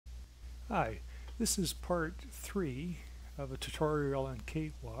Hi, this is part 3 of a tutorial on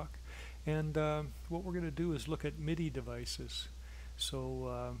Cakewalk, and what we're going to do is look at Midi devices.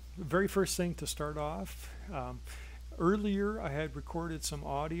 So very first thing to start off, earlier I had recorded some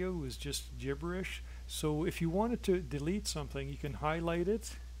audio, it was just gibberish, so if you wanted to delete something you can highlight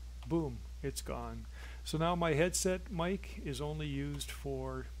it, boom, it's gone. So now my headset mic is only used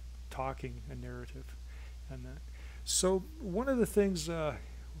for talking and narrative and that. So one of the things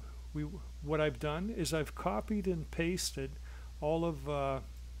what I've done is I've copied and pasted all of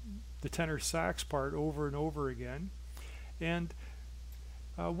the tenor sax part over and over again, and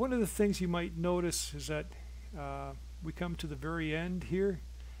one of the things you might notice is that we come to the very end here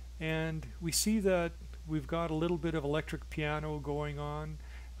and we see that we've got a little bit of electric piano going on.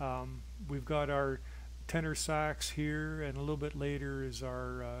 We've got our tenor sax here, and a little bit later is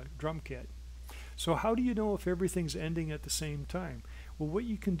our drum kit. So how do you know if everything's ending at the same time? Well, what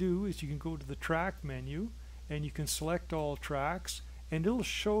you can do is you can go to the track menu and you can select all tracks, and it'll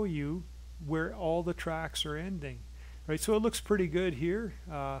show you where all the tracks are ending. Right, so it looks pretty good here.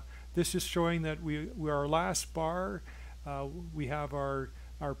 This is showing that we're our last bar. We have our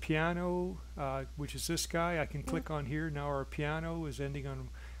piano, which is this guy. I can click on here. Now our piano is ending on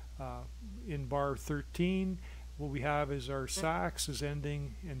in bar 13. What we have is our sax is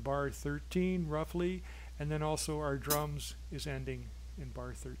ending in bar 13 roughly, and then also our drums is ending in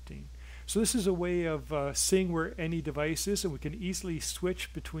bar 13. So this is a way of seeing where any device is, and we can easily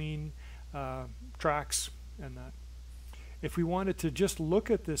switch between tracks and that. If we wanted to just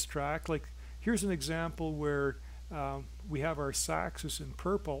look at this track, like here's an example where we have our saxes in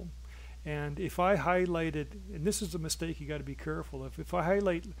purple, and if I highlighted, and this is a mistake you got to be careful of, if I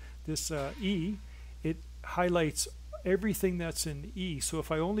highlight this E, it highlights everything that's in E. So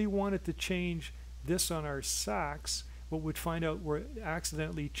if I only wanted to change this on our sax, what we'd find out we're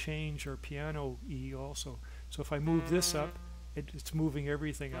accidentally change our piano E also. So if I move this up, it's moving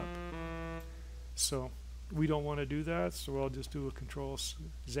everything up. So we don't want to do that, so I'll just do a Control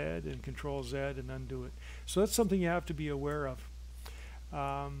Z and Control Z and undo it. So that's something you have to be aware of.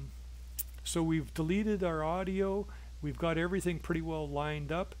 So we've deleted our audio. We've got everything pretty well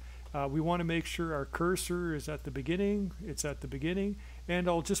lined up. We want to make sure our cursor is at the beginning. It's at the beginning, and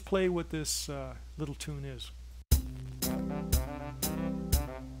I'll just play what this little tune is.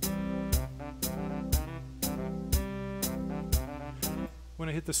 When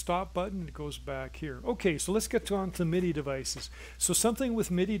I hit the stop button, it goes back here. Okay, so let's get on to MIDI devices. So something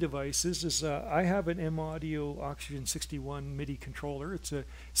with MIDI devices is I have an M-Audio Oxygen 61 MIDI controller. It's a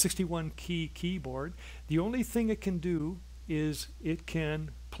 61 key keyboard. The only thing it can do is it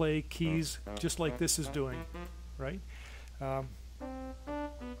can play keys just like this is doing, right?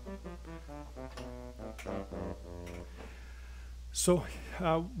 So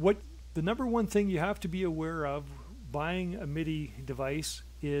what the number one thing you have to be aware of buying a MIDI device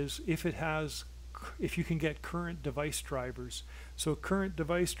is if you can get current device drivers. So current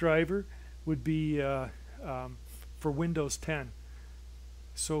device driver would be for Windows 10.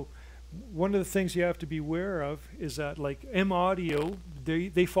 So one of the things you have to be aware of is that, like M-Audio,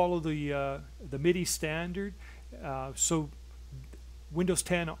 they follow the MIDI standard, so Windows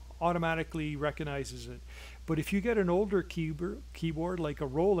 10 automatically recognizes it. But if you get an older keyboard like a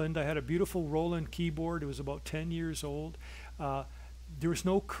Roland, I had a beautiful Roland keyboard, it was about 10 years old, there's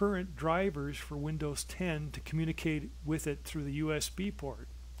no current drivers for Windows 10 to communicate with it through the USB port,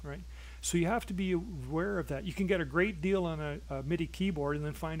 right? So you have to be aware of that. You can get a great deal on a MIDI keyboard and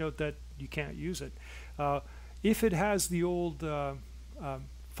then find out that you can't use it. If it has the old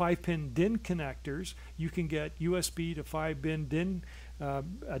 5-pin DIN connectors, you can get USB to 5-pin DIN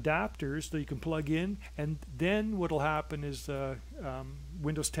adapters that you can plug in, and then what will happen is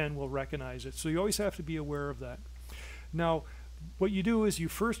Windows 10 will recognize it. So you always have to be aware of that. Now, what you do is you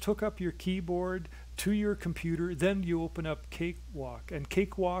first hook up your keyboard to your computer, then you open up Cakewalk, and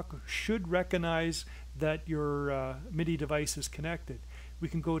Cakewalk should recognize that your MIDI device is connected. We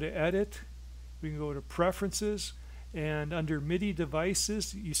can go to Edit, we can go to Preferences, and under MIDI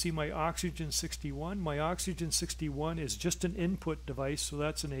devices you see my Oxygen 61. My Oxygen 61 is just an input device, so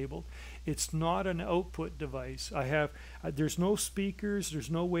that's enabled. It's not an output device. There's no speakers,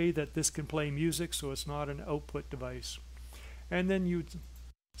 there's no way that this can play music, so it's not an output device. And then you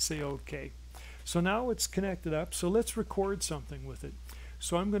say OK. So now it's connected up, so let's record something with it.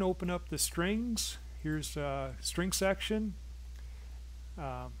 So I'm going to open up the strings. Here's a string section.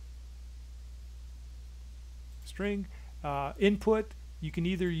 String input, you can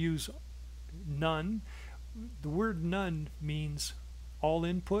either use none. The word none means all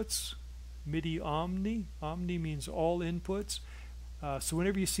inputs. MIDI omni means all inputs. So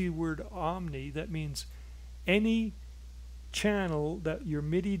whenever you see the word omni, that means any channel that your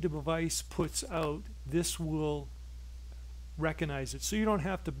MIDI device puts out, this will recognize it. So you don't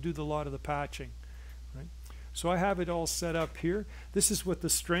have to do a lot of the patching. Right? So I have it all set up here. This is what the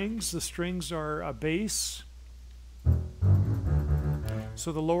strings are a bass.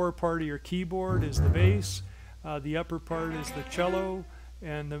 So the lower part of your keyboard is the bass, the upper part is the cello,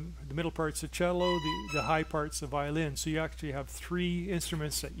 and the middle part's the cello, the high part's the violin. So you actually have 3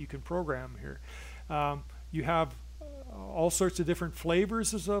 instruments that you can program here. You have all sorts of different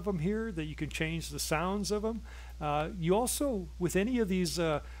flavors of them here that you can change the sounds of them. You also, with any of these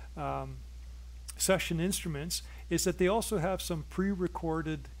session instruments, is that they also have some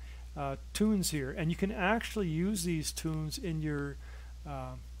pre-recorded tunes here, and you can actually use these tunes in your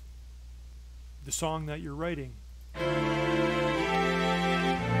the song that you're writing.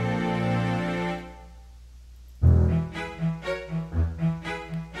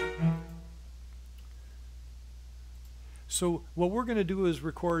 So what we're going to do is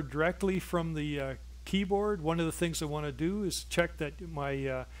record directly from the keyboard. One of the things I want to do is check that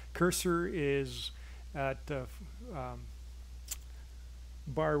my cursor is at the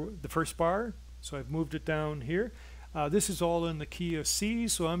first bar. So I've moved it down here. This is all in the key of C,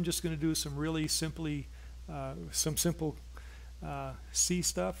 so I'm just going to do some really simple C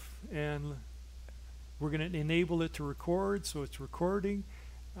stuff, and we're going to enable it to record, so it's recording.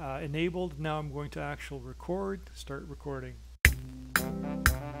 Enabled. Now I'm going to actually record. Start recording.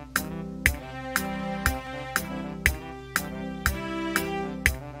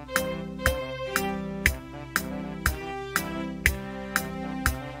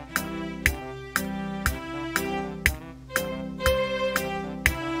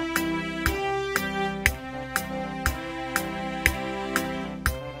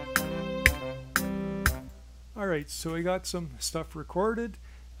 Alright, so I got some stuff recorded.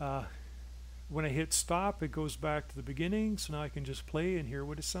 When I hit stop, it goes back to the beginning, so now I can just play and hear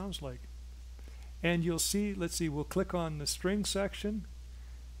what it sounds like. And you'll see, let's see, we'll click on the string section.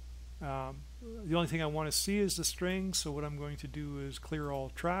 The only thing I want to see is the strings, so what I'm going to do is clear all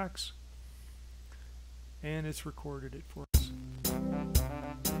tracks, and it's recorded it for us.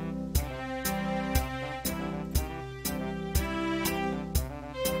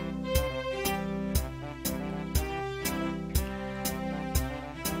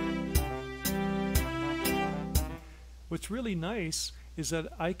 What's really nice is that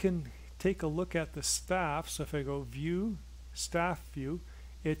I can take a look at the staff. So if I go View, Staff View,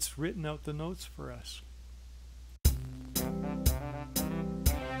 it's written out the notes for us.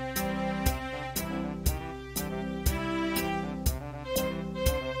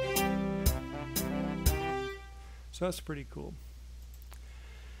 So that's pretty cool.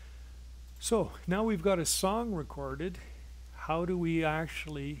 So now we've got a song recorded. How do we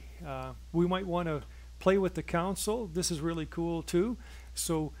actually, we might want to play with the console. This is really cool too.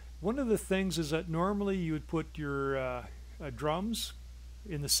 So one of the things is that normally you would put your drums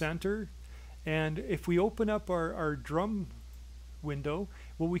in the center, and if we open up our drum window,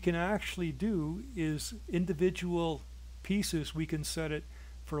 what we can actually do is individual pieces, we can set it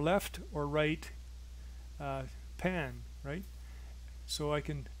for left or right pan, right? So I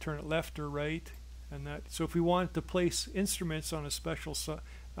can turn it left or right, and that. So if we want to place instruments on a special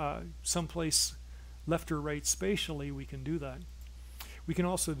someplace left or right spatially, we can do that. We can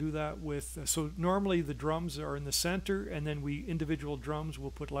also do that with, so normally the drums are in the center, and then individual drums will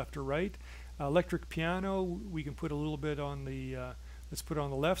put left or right. Electric piano, we can put a little bit on the, let's put it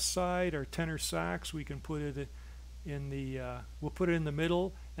on the left side. Our tenor sax, we can put it in the, we'll put it in the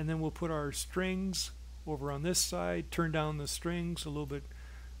middle, and then we'll put our strings over on this side, turn down the strings a little bit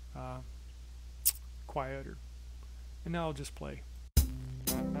quieter. And now I'll just play.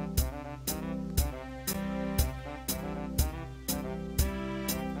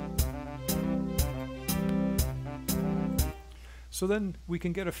 So then we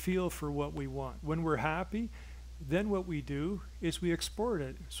can get a feel for what we want. When we're happy, then what we do is we export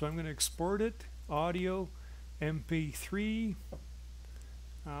it. So I'm going to export it, audio, MP3.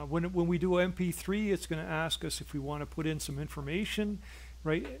 When we do MP3, it's going to ask us if we want to put in some information,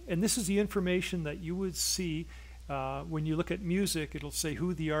 right? And this is the information that you would see when you look at music. It'll say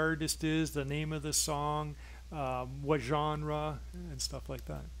who the artist is, the name of the song, what genre, and stuff like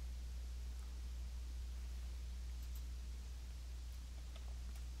that.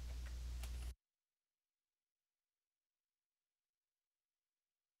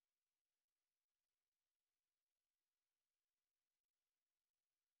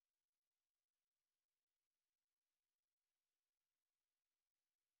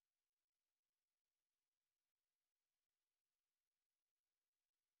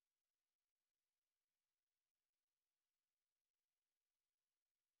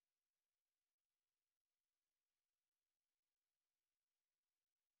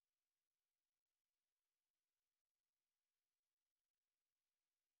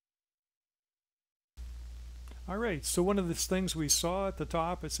 All right, so one of the things we saw at the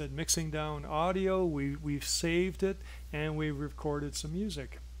top, it said mixing down audio. We've saved it and we've recorded some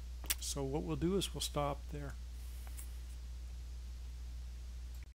music. So what we'll do is we'll stop there.